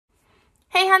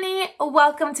Hey honey,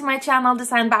 welcome to my channel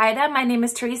Design by Ida. My name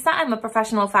is Teresa. I'm a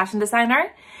professional fashion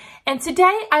designer. And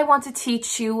today I want to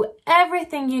teach you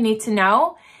everything you need to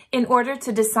know in order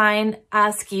to design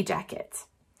a ski jacket.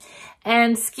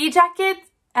 And ski jacket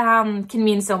can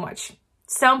mean so much.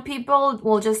 Some people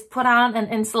will just put on an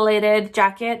insulated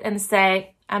jacket and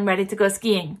say, I'm ready to go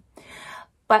skiing.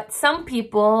 But some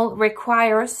people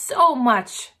require so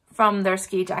much from their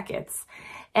ski jackets.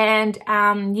 And,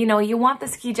 you want the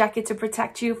ski jacket to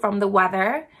protect you from the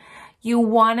weather. You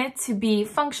want it to be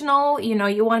functional.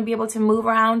 You want to be able to move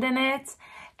around in it.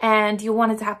 And you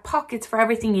want it to have pockets for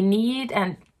everything you need.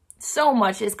 And so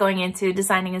much is going into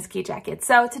designing a ski jacket.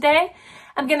 So today,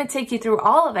 I'm going to take you through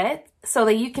all of it so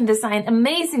that you can design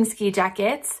amazing ski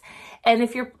jackets. And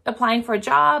if you're applying for a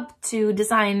job to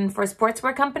design for a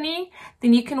sportswear company,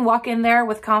 then you can walk in there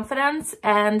with confidence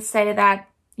and say that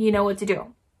you know what to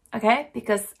do. Okay,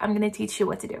 because I'm going to teach you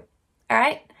what to do. All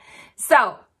right,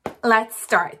 so let's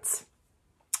start.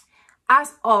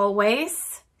 As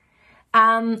always,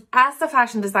 as a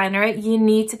fashion designer, you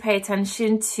need to pay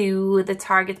attention to the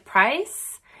target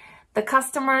price, the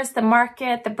customers, the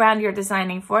market, the brand you're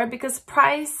designing for, because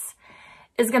price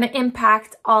is going to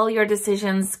impact all your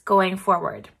decisions going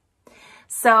forward.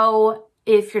 So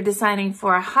if you're designing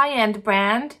for a high-end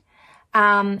brand,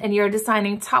 and you're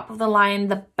designing top of the line,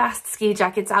 the best ski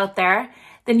jackets out there,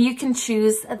 then you can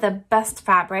choose the best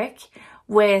fabric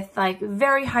with like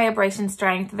very high abrasion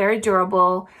strength, very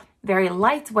durable, very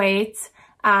lightweight,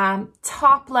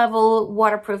 top level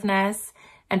waterproofness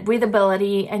and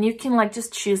breathability. And you can like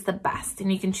just choose the best,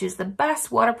 and you can choose the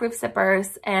best waterproof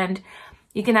zippers, and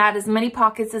you can add as many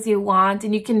pockets as you want,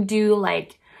 and you can do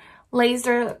like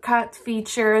laser cut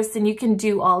features, and you can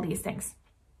do all these things.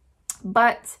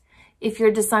 But if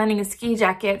you're designing a ski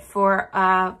jacket for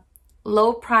a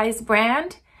low price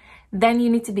brand, then you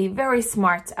need to be very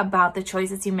smart about the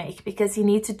choices you make, because you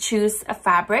need to choose a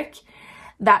fabric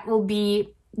that will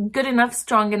be good enough,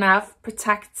 strong enough,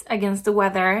 protect against the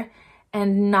weather,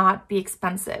 and not be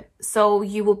expensive. So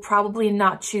you will probably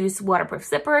not choose waterproof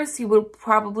zippers. You will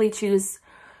probably choose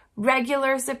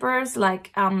regular zippers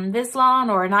like Vislon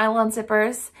or nylon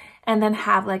zippers, and then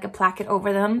have like a placket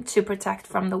over them to protect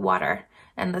from the water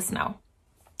and the snow.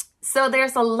 So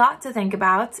there's a lot to think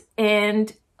about,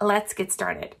 and let's get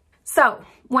started. So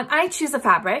when I choose a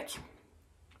fabric,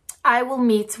 I will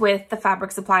meet with the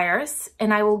fabric suppliers,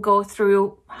 and I will go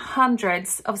through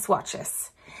hundreds of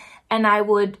swatches, and I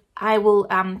will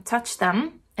touch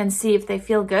them and see if they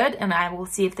feel good, and I will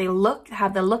see if they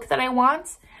have the look that I want.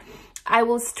 I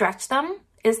will stretch them.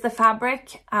 Is the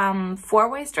fabric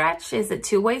four-way stretch? Is it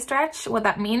two-way stretch? What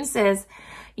that means is,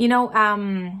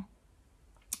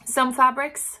 some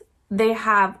fabrics, they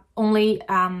have only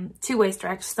two-way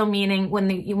stretch. So meaning when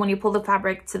you pull the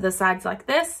fabric to the sides like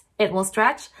this, it will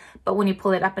stretch. But when you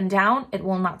pull it up and down, it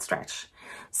will not stretch.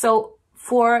 So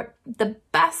for the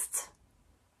best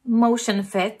motion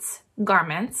fit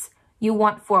garments, you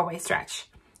want four-way stretch.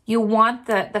 You want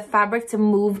the fabric to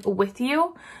move with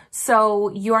you,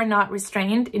 so you're not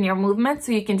restrained in your movement,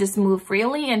 so you can just move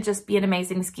freely and just be an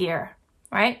amazing skier,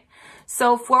 right?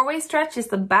 So four-way stretch is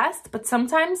the best, but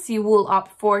sometimes you will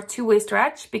opt for two-way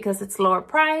stretch because it's lower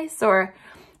price, or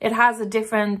it has a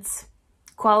different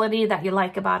quality that you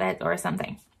like about it or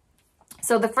something.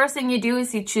 So the first thing you do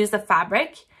is you choose the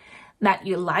fabric that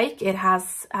you like. It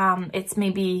has, it's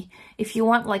maybe, if you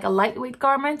want like a lightweight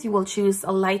garment, you will choose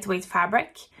a lightweight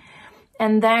fabric.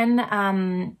 And then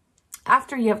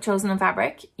after you have chosen a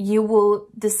fabric, you will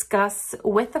discuss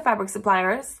with the fabric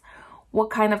suppliers what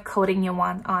kind of coating you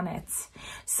want on it.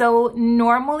 So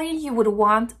normally you would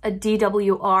want a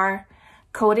DWR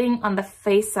coating on the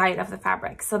face side of the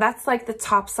fabric. So that's like the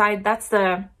top side, that's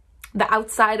the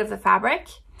outside of the fabric.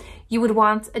 You would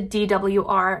want a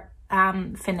DWR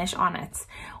finish on it.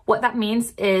 What that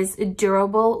means is a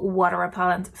durable water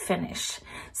repellent finish.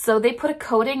 So they put a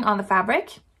coating on the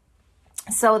fabric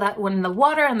so that when the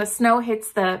water and the snow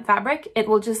hits the fabric, it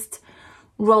will just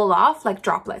roll off like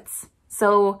droplets.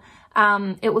 So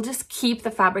it will just keep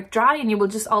the fabric dry, and you will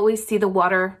just always see the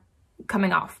water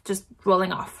coming off, just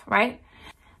rolling off, right?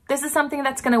 This is something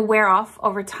that's going to wear off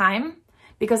over time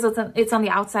because it's on the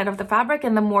outside of the fabric,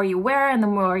 and the more you wear and the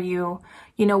more you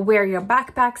wear your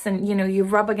backpacks and, you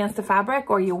rub against the fabric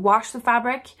or you wash the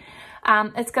fabric,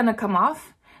 it's going to come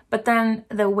off. But then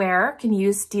the wearer can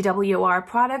use DWR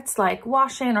products like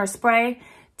wash-in or spray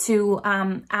to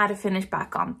add a finish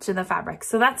back onto the fabric.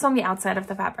 So that's on the outside of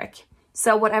the fabric.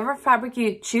 So whatever fabric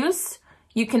you choose,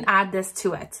 you can add this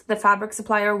to it. The fabric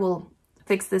supplier will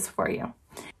fix this for you.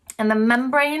 And the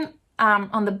membrane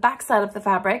on the back side of the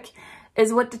fabric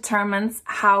is what determines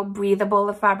how breathable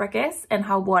the fabric is and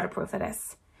how waterproof it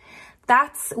is.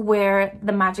 That's where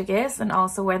the magic is, and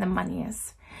also where the money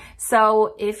is.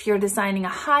 So if you're designing a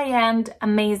high-end,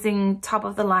 amazing,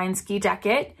 top-of-the-line ski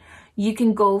jacket, you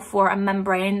can go for a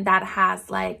membrane that has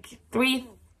like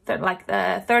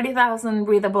the 30,000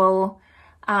 breathable,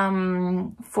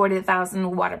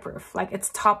 40,000 waterproof. Like, it's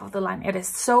top of the line. It is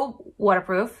so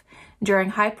waterproof during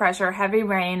high pressure, heavy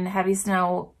rain, heavy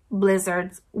snow,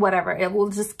 blizzards, whatever. It will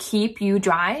just keep you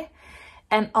dry.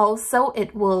 And also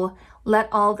it will let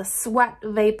all the sweat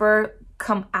vapor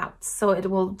come out. So it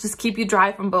will just keep you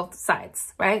dry from both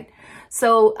sides, right?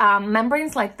 So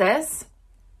membranes like this,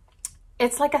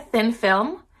 it's like a thin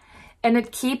film, and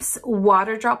it keeps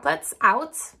water droplets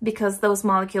out because those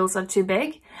molecules are too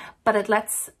big, but it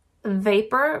lets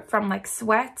vapor from like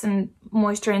sweat and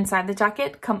moisture inside the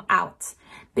jacket come out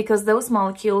because those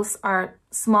molecules are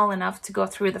small enough to go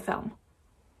through the film.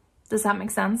 Does that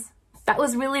make sense? That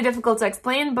was really difficult to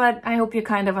explain, but I hope you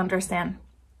kind of understand.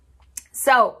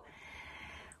 So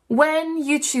when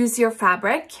you choose your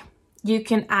fabric, you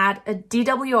can add a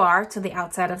DWR to the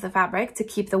outside of the fabric to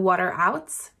keep the water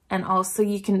out. And also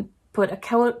you can put a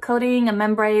coating, a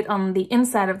membrane on the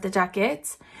inside of the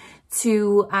jacket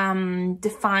to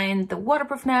define the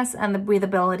waterproofness and the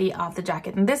breathability of the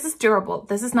jacket. And this is durable.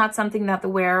 This is not something that the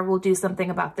wearer will do something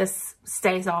about. This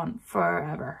stays on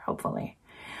forever, hopefully.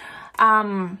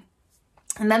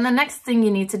 And then the next thing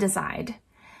you need to decide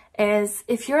is,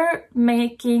 if you're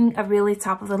making a really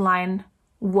top-of-the-line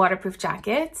waterproof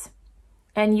jacket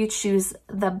and you choose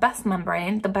the best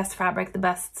membrane, the best fabric, the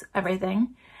best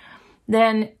everything,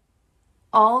 then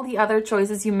all the other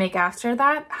choices you make after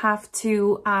that have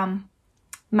to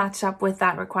match up with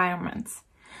that requirement.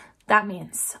 That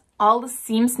means all the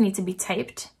seams need to be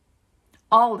taped,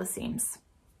 all the seams,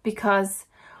 because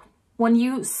when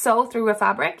you sew through a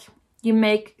fabric, you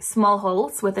make small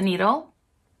holes with a needle,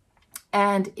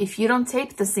 and if you don't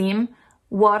tape the seam,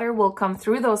 water will come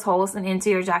through those holes and into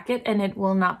your jacket, and it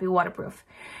will not be waterproof.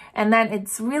 And then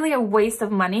it's really a waste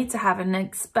of money to have an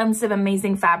expensive,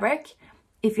 amazing fabric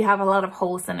if you have a lot of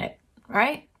holes in it,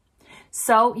 right?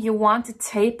 So you want to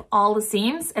tape all the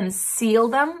seams and seal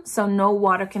them so no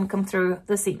water can come through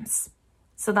the seams.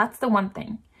 So that's the one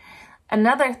thing.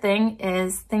 Another thing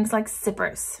is things like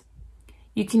zippers.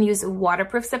 You can use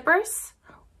waterproof zippers,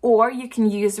 or you can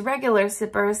use regular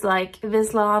zippers like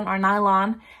Vislon or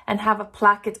nylon and have a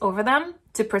placket over them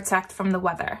to protect from the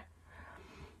weather.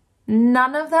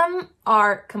 None of them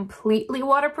are completely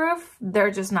waterproof.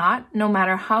 They're just not. No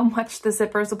matter how much the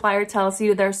zipper supplier tells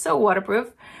you they're so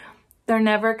waterproof, they're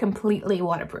never completely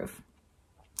waterproof.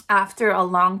 After a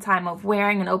long time of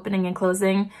wearing and opening and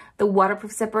closing, the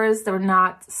waterproof zippers, they're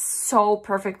not so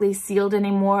perfectly sealed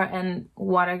anymore and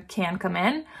water can come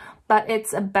in, but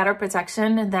it's a better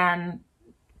protection than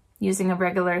using a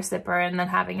regular zipper and then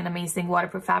having an amazing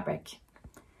waterproof fabric.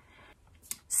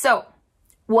 So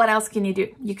what else can you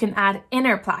do? You can add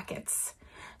inner plackets.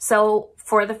 So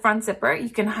for the front zipper, you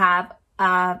can have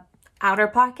outer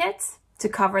plackets to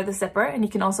cover the zipper, and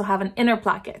you can also have an inner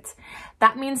placket.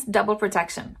 That means double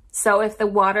protection. So if the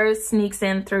water sneaks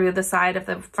in through the side of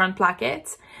the front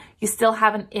placket, you still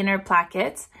have an inner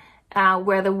placket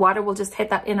where the water will just hit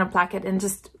that inner placket and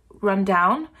just run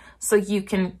down, so you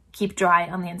can keep dry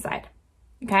on the inside,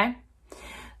 okay?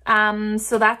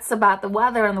 So that's about the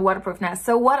weather and the waterproofness.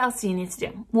 So what else do you need to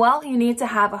do? Well, you need to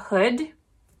have a hood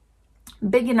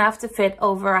big enough to fit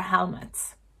over a helmet.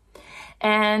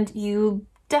 And you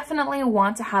definitely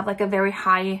want to have like a very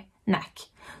high neck.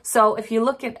 So if you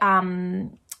look at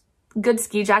good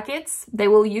ski jackets, they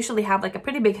will usually have like a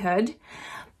pretty big hood,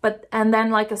 and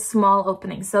then like a small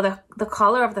opening. So the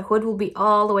collar of the hood will be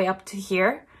all the way up to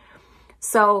here.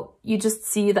 So you just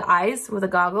see the eyes with the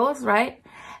goggles, right?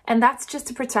 And that's just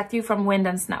to protect you from wind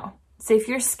and snow. So if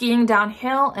you're skiing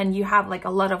downhill and you have like a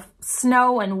lot of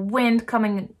snow and wind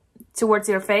coming towards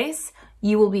your face,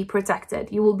 you will be protected.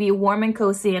 You will be warm and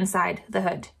cozy inside the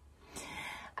hood.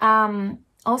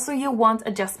 Also, you want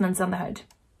adjustments on the hood.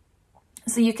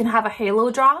 So you can have a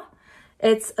halo draw.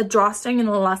 It's a drawstring, an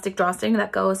elastic drawstring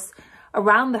that goes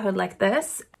around the hood like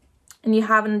this. And you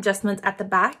have an adjustment at the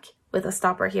back with a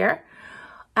stopper here.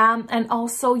 And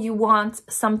also you want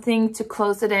something to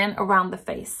close it in around the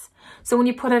face. So when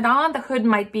you put it on, the hood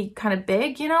might be kind of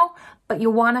big, you know, but you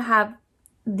want to have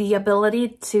the ability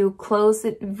to close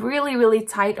it really, really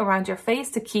tight around your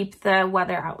face to keep the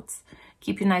weather out,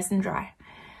 keep you nice and dry.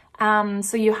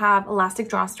 So you have elastic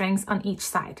drawstrings on each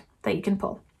side that you can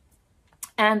pull.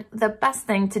 And the best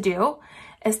thing to do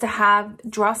is to have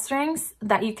drawstrings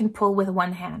that you can pull with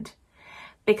one hand,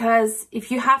 because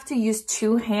if you have to use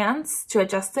two hands to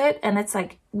adjust it and it's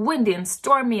like windy and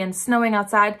stormy and snowing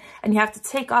outside and you have to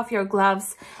take off your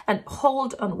gloves and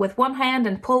hold on with one hand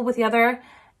and pull with the other,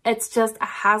 it's just a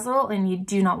hassle and you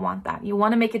do not want that. You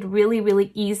want to make it really,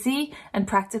 really easy and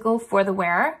practical for the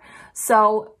wearer.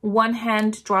 So one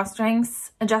hand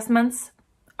drawstrings adjustments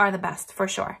are the best for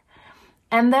sure.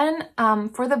 And then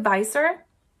for the visor,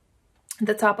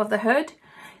 the top of the hood,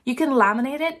 you can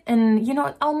laminate it and, you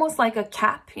know, almost like a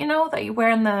cap, you know, that you wear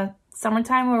in the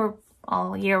summertime or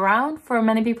all year round for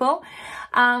many people.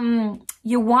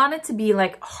 You want it to be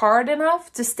like hard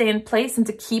enough to stay in place and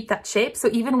to keep that shape. So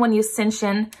even when you cinch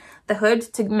in the hood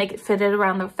to make it fitted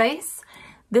around the face,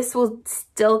 this will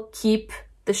still keep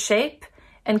the shape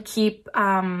and keep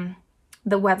the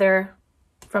weather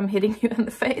from hitting you in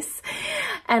the face,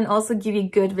 and also give you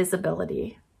good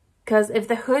visibility. Because if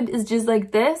the hood is just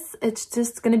like this, it's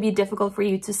just going to be difficult for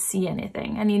you to see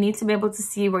anything. And you need to be able to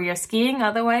see where you're skiing.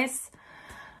 Otherwise,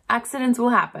 accidents will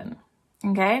happen.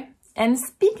 Okay? And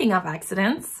speaking of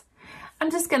accidents,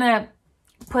 I'm just going to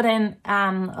put in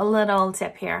a little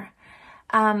tip here.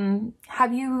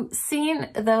 Have you seen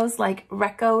those like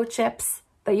Recco chips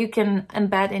that you can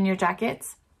embed in your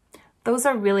jackets? Those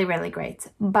are really, really great,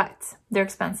 but they're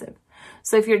expensive.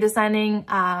 So if you're designing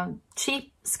a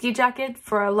cheap ski jacket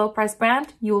for a low price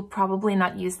brand, you will probably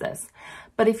not use this.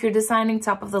 But if you're designing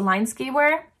top of the line ski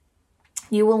wear,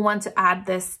 you will want to add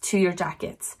this to your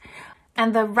jackets.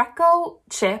 And the Recco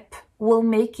chip will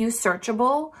make you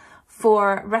searchable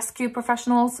for rescue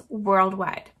professionals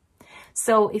worldwide.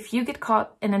 So if you get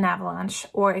caught in an avalanche,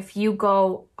 or if you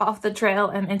go off the trail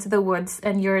and into the woods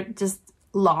and you're just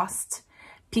lost,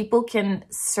 people can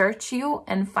search you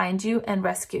and find you and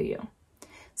rescue you.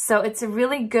 So it's a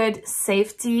really good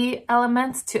safety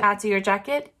element to add to your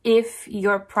jacket if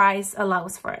your price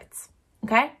allows for it,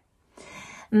 okay?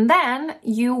 And then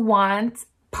you want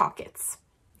pockets.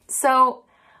 So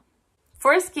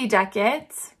for a ski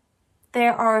jacket,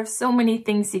 there are so many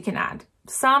things you can add.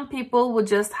 Some people will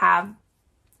just have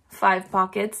 5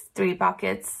 pockets, 3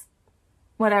 pockets,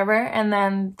 whatever, and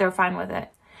then they're fine with it.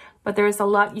 But there's a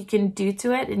lot you can do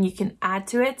to it and you can add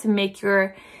to it to make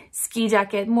your ski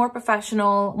jacket more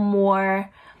professional, more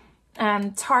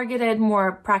targeted,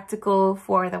 more practical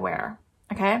for the wearer.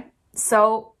 Okay,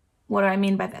 so what do I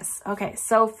mean by this? Okay,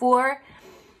 so for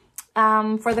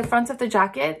the front of the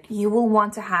jacket, you will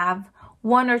want to have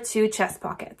 1 or 2 chest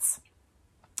pockets.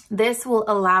 This will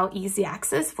allow easy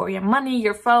access for your money,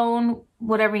 your phone,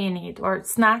 whatever you need, or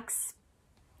snacks,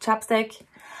 chapstick.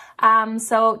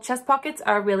 So chest pockets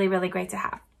are really, really great to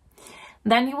have.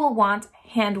 Then you will want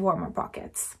hand warmer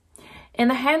pockets. In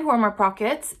the hand warmer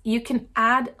pockets, you can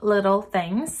add little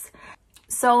things.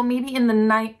 So maybe in the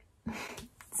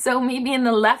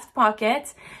left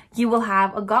pocket, you will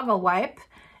have a goggle wipe,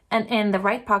 and in the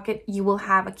right pocket, you will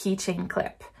have a keychain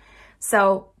clip.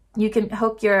 So you can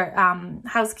hook your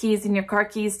house keys and your car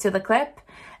keys to the clip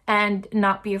and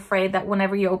not be afraid that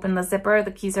whenever you open the zipper,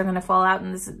 the keys are going to fall out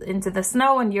into the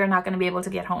snow and you're not going to be able to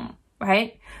get home,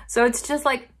 right? So it's just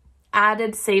like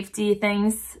added safety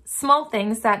things, small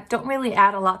things that don't really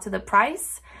add a lot to the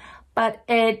price, but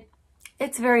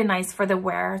it's very nice for the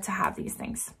wearer to have these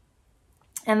things.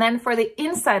 And then for the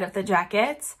inside of the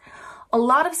jacket, a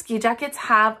lot of ski jackets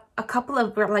have a couple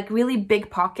of like really big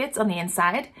pockets on the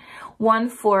inside, one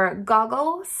for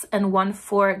goggles and one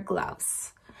for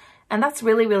gloves. And that's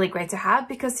really, really great to have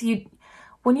because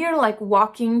when you're like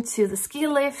walking to the ski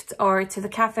lift or to the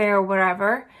cafe or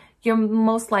wherever, you're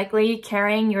most likely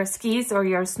carrying your skis or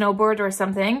your snowboard or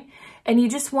something, and you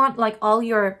just want like all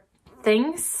your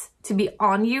things to be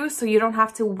on you so you don't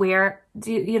have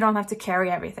to carry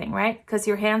everything, right? Because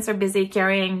your hands are busy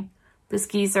carrying the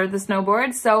skis or the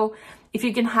snowboard. So if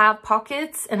you can have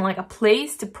pockets and like a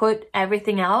place to put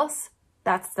everything else,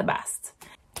 that's the best.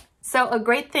 So a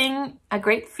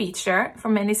great feature for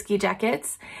many ski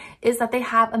jackets is that they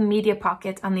have a media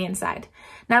pocket on the inside.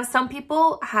 Now, some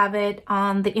people have it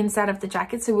on the inside of the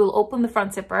jacket, so we'll open the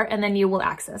front zipper and then you will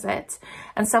access it.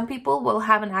 And some people will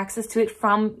have an access to it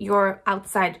from your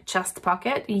outside chest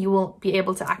pocket. You will be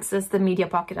able to access the media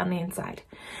pocket on the inside.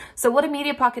 So what a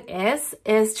media pocket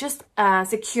is just a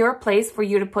secure place for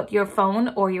you to put your phone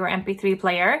or your MP3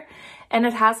 player. And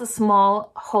it has a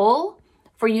small hole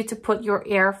for you to put your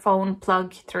earphone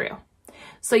plug through.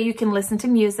 So you can listen to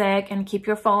music and keep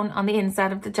your phone on the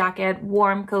inside of the jacket,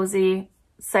 warm, cozy,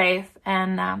 safe,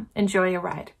 and enjoy your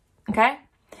ride, okay?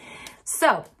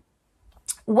 So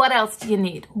what else do you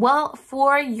need? Well,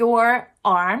 for your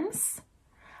arms,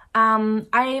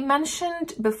 I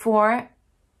mentioned before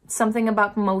something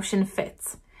about motion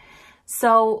fits.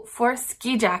 So for a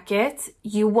ski jacket,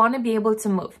 you want to be able to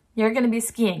move. You're going to be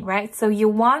skiing, right? So you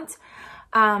want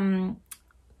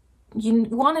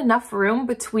enough room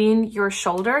between your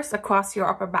shoulders across your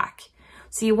upper back.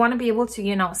 So you want to be able to,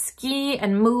 you know, ski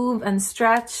and move and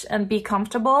stretch and be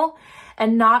comfortable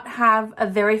and not have a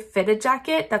very fitted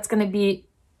jacket that's going to be,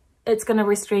 it's going to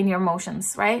restrain your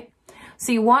motions, right?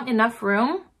 So you want enough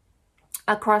room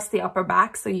across the upper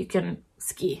back so you can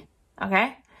ski,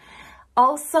 okay?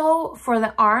 Also, for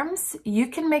the arms, you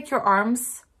can make your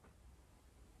arms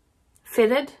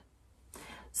fitted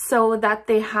so that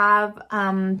they have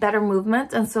better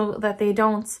movement, and so that they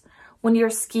don't, when you're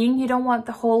skiing, you don't want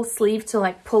the whole sleeve to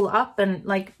like pull up and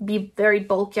like be very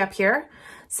bulky up here.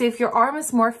 So if your arm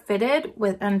is more fitted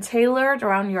with and tailored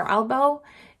around your elbow,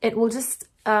 it will just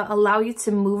allow you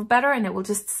to move better, and it will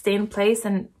just stay in place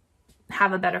and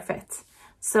have a better fit.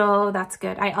 So that's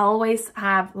good. I always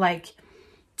have like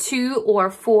 2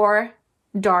 or 4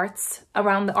 darts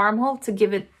around the armhole to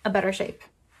give it a better shape.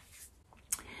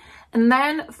 And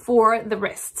then for the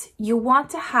wrist, you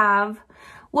want to have,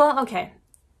 well, okay,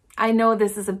 I know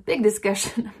this is a big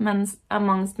discussion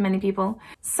amongst many people.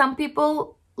 Some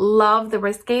people love the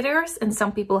wrist gaiters and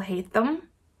some people hate them.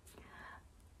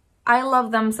 I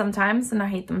love them sometimes and I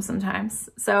hate them sometimes,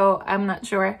 so I'm not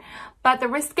sure. But the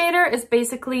wrist gaiter is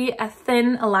basically a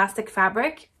thin elastic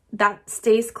fabric that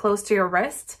stays close to your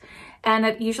wrist, and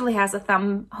it usually has a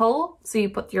thumb hole, so you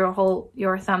put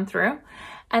your thumb through,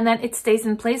 and then it stays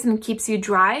in place and keeps you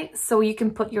dry, so you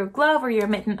can put your glove or your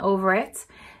mitten over it,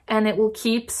 and it will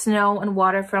keep snow and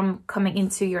water from coming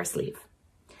into your sleeve.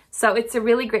 So it's a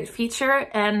really great feature,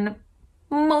 and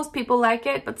most people like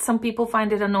it, but some people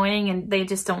find it annoying and they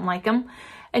just don't like them.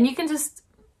 And you can just,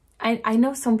 I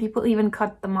know some people even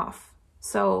cut them off.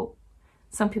 So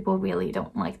some people really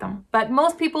don't like them, but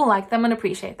most people like them and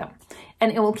appreciate them,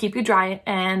 and it will keep you dry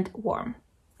and warm.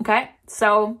 Okay,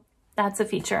 so that's a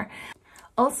feature.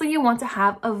 Also, you want to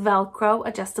have a Velcro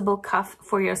adjustable cuff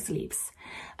for your sleeves,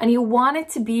 and you want it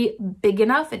to be big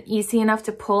enough and easy enough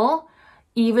to pull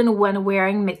even when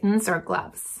wearing mittens or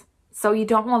gloves. So you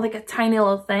don't want like a tiny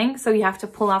little thing, so you have to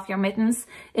pull off your mittens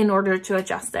in order to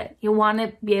adjust it. You want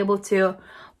to be able to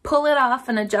pull it off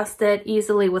and adjust it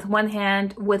easily with one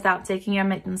hand without taking your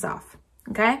mittens off,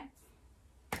 okay?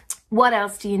 What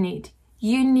else do you need?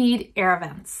 You need air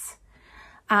vents.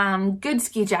 Good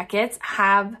ski jackets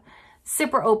have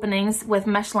zipper openings with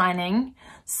mesh lining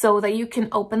so that you can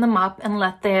open them up and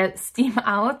let the steam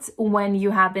out when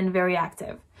you have been very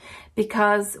active.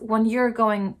 Because when you're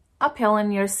going uphill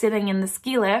and you're sitting in the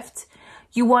ski lift,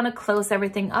 you want to close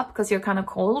everything up because you're kind of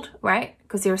cold, right?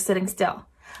 Because you're sitting still.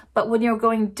 But when you're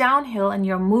going downhill and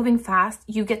you're moving fast,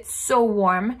 you get so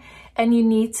warm and you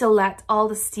need to let all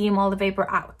the steam, all the vapor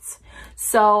out.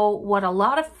 So what a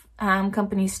lot of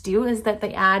companies do is that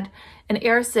they add an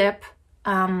air zip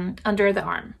under the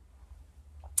arm.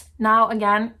 Now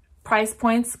again, price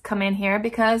points come in here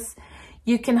because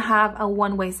you can have a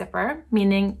one-way zipper,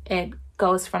 meaning it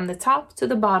goes from the top to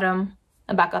the bottom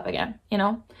and back up again, you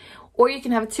know? Or you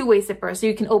can have a two-way zipper, so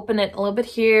you can open it a little bit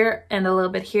here and a little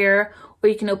bit here, or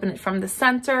you can open it from the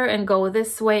center and go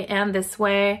this way and this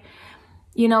way.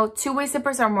 You know, two-way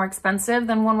zippers are more expensive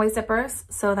than one-way zippers,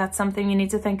 so that's something you need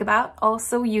to think about.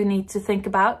 Also, you need to think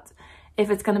about if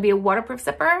it's going to be a waterproof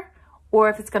zipper or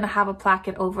if it's going to have a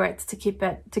placket over it to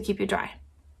keep you dry.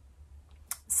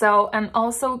 So, and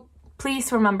also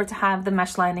please remember to have the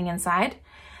mesh lining inside,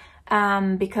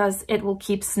 because it will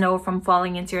keep snow from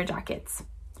falling into your jackets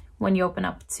when you open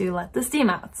up to let the steam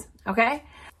out, okay?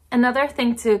 Another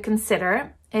thing to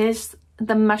consider is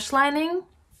the mesh lining.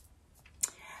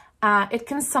 It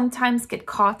can sometimes get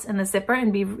caught in the zipper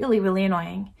and be really, really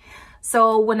annoying.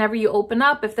 So whenever you open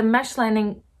up, if the mesh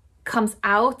lining comes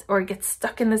out or gets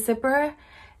stuck in the zipper,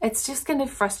 it's just going to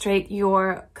frustrate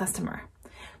your customer.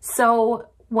 So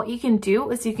what you can do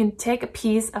is you can take a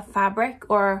piece of fabric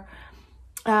or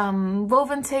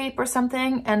woven tape or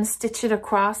something and stitch it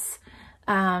across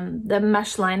the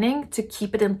mesh lining to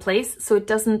keep it in place so it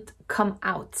doesn't come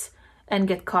out and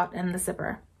get caught in the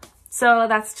zipper. So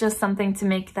that's just something to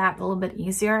make that a little bit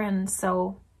easier. And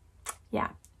so, yeah.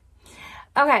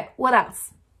 Okay, what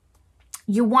else?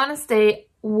 You want to stay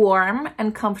warm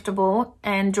and comfortable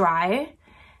and dry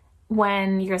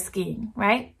when you're skiing,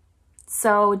 right?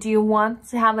 So do you want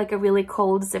to have like a really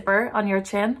cold zipper on your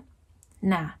chin?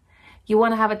 Nah, you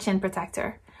want to have a chin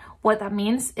protector. What that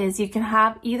means is you can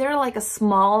have either like a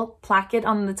small placket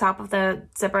on the top of the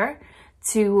zipper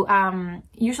to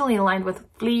usually lined with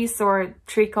fleece or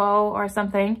tricot or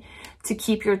something to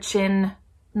keep your chin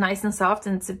nice and soft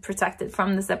and to protect it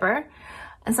from the zipper.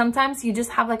 And sometimes you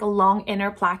just have like a long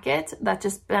inner placket that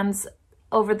just bends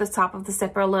over the top of the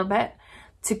zipper a little bit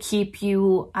to keep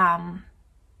you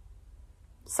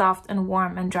soft and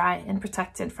warm and dry and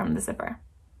protected from the zipper.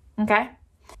 Okay?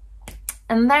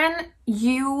 And then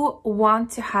you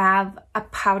want to have a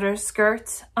powder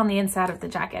skirt on the inside of the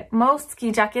jacket. Most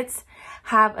ski jackets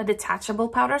have a detachable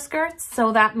powder skirt,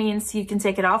 so that means you can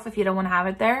take it off if you don't want to have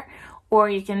it there, or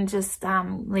you can just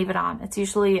leave it on. It's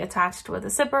usually attached with a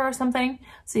zipper or something,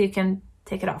 so you can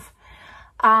take it off.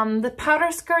 The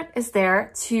powder skirt is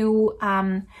there to,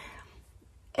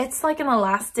 it's like an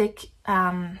elastic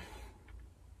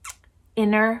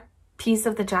inner piece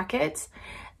of the jacket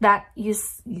that you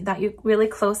really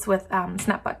close with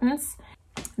snap buttons.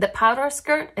 The powder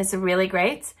skirt is really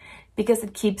great because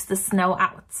it keeps the snow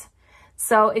out.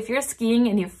 So if you're skiing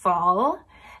and you fall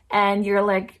and you're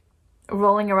like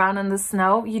rolling around in the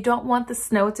snow, you don't want the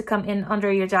snow to come in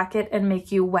under your jacket and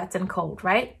make you wet and cold,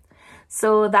 right?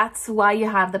 So that's why you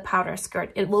have the powder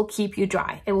skirt. It will keep you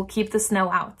dry. It will keep the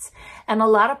snow out. And a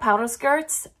lot of powder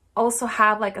skirts also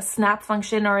have like a snap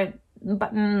function or a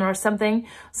button or something,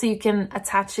 so you can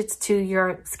attach it to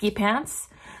your ski pants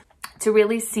to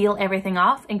really seal everything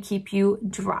off and keep you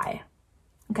dry.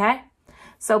 Okay?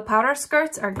 So powder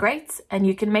skirts are great, and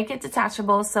you can make it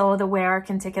detachable so the wearer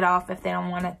can take it off if they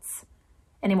don't want it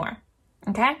anymore.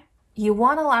 Okay? You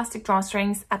want elastic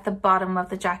drawstrings at the bottom of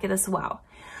the jacket as well.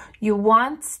 You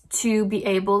want to be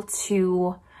able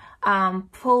to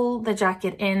pull the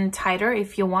jacket in tighter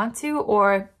if you want to,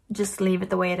 or just leave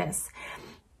it the way it is.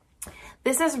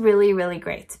 This is really, really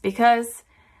great because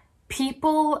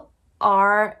people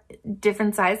are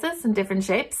different sizes and different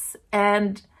shapes,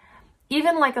 and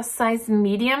even like a size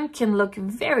medium can look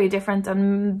very different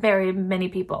on very many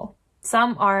people.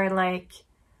 Some are like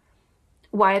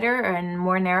wider and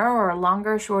more narrow, or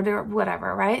longer, shorter,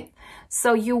 whatever, right?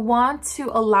 So you want to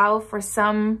allow for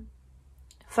some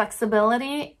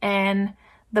flexibility in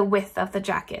the width of the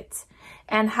jacket.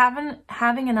 And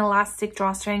having an elastic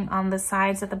drawstring on the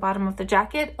sides at the bottom of the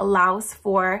jacket allows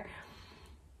for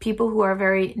people who are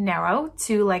very narrow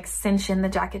to like cinch in the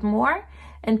jacket more,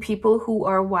 and people who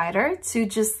are wider to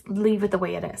just leave it the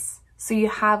way it is. So you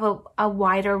have a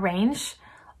wider range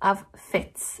of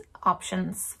fits,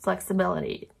 options,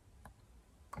 flexibility.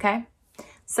 Okay,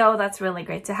 so that's really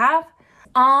great to have.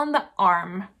 On the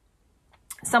arm,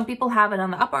 some people have it on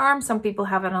the upper arm, some people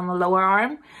have it on the lower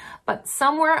arm, but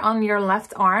somewhere on your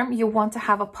left arm, you want to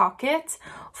have a pocket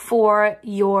for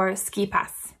your ski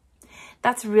pass.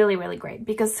 That's really, really great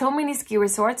because so many ski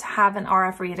resorts have an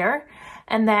RF reader.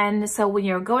 And then, so when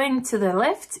you're going to the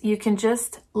lift, you can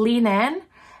just lean in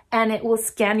and it will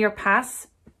scan your pass,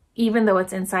 even though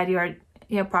it's inside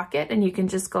your pocket, and you can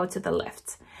just go to the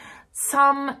lift.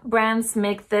 Some brands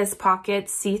make this pocket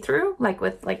see-through, like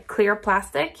with like clear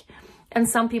plastic. And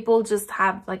some people just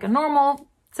have like a normal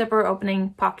zipper opening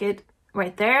pocket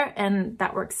right there, and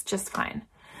that works just fine.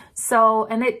 So,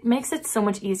 and it makes it so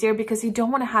much easier because you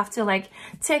don't want to have to like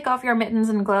take off your mittens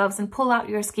and gloves and pull out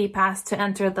your ski pass to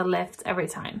enter the lift every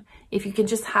time. If you can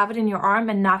just have it in your arm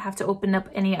and not have to open up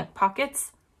any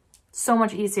pockets, so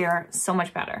much easier, so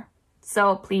much better.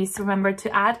 So please remember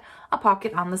to add a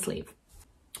pocket on the sleeve.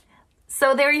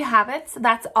 So there you have it.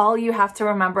 That's all you have to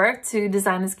remember to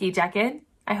design a ski jacket.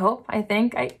 I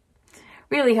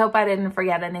really hope I didn't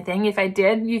forget anything. If I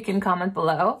did, you can comment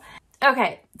below.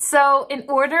 Okay, so in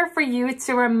order for you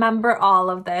to remember all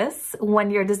of this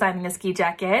when you're designing a ski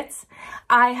jacket,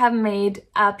 I have made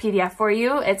a PDF for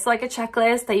you. It's like a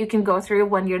checklist that you can go through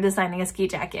when you're designing a ski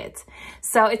jacket.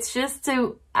 So it's just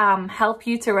to help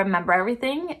you to remember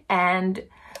everything and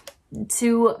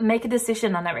to make a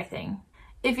decision on everything.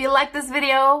 If you like this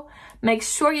video, make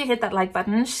sure you hit that like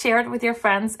button, share it with your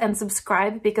friends, and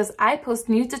subscribe because I post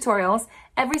new tutorials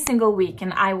every single week,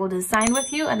 and I will design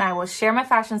with you and I will share my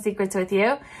fashion secrets with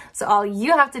you. So all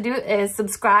you have to do is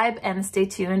subscribe and stay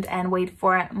tuned and wait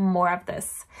for more of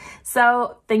this.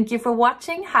 So thank you for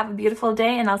watching. Have a beautiful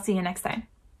day, and I'll see you next time.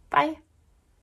 Bye.